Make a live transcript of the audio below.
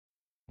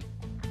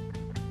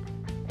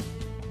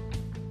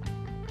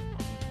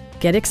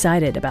Get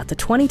excited about the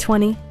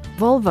 2020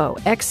 Volvo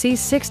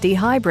XC60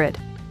 Hybrid.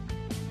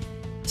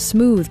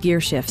 Smooth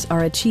gear shifts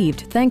are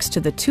achieved thanks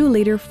to the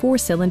 2-liter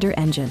 4-cylinder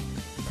engine,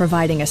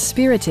 providing a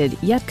spirited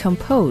yet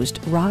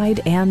composed ride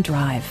and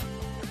drive.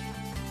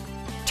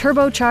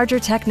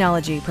 Turbocharger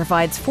technology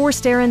provides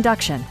forced air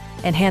induction,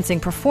 enhancing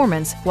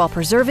performance while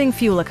preserving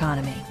fuel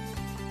economy.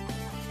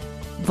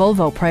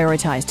 Volvo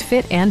prioritized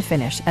fit and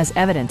finish as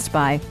evidenced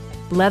by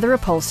leather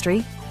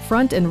upholstery,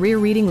 front and rear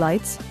reading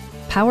lights,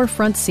 power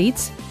front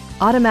seats,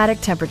 automatic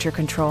temperature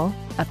control,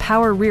 a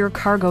power rear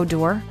cargo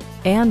door,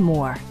 and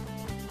more.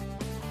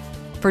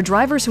 For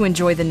drivers who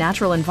enjoy the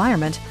natural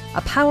environment,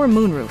 a power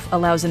moonroof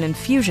allows an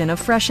infusion of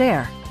fresh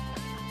air.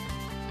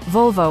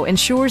 Volvo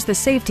ensures the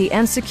safety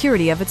and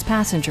security of its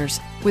passengers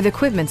with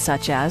equipment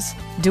such as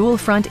dual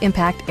front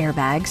impact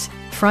airbags,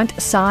 front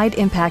side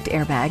impact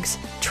airbags,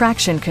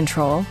 traction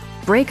control,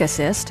 brake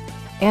assist,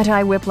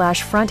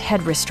 anti-whiplash front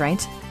head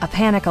restraints, a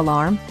panic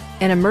alarm,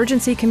 an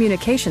emergency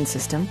communication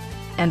system,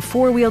 and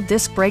 4-wheel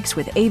disc brakes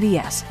with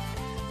ABS.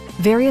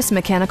 Various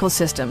mechanical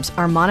systems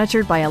are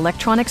monitored by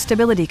electronic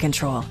stability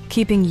control,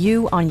 keeping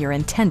you on your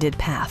intended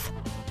path.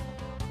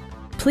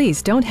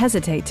 Please don't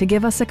hesitate to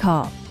give us a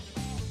call.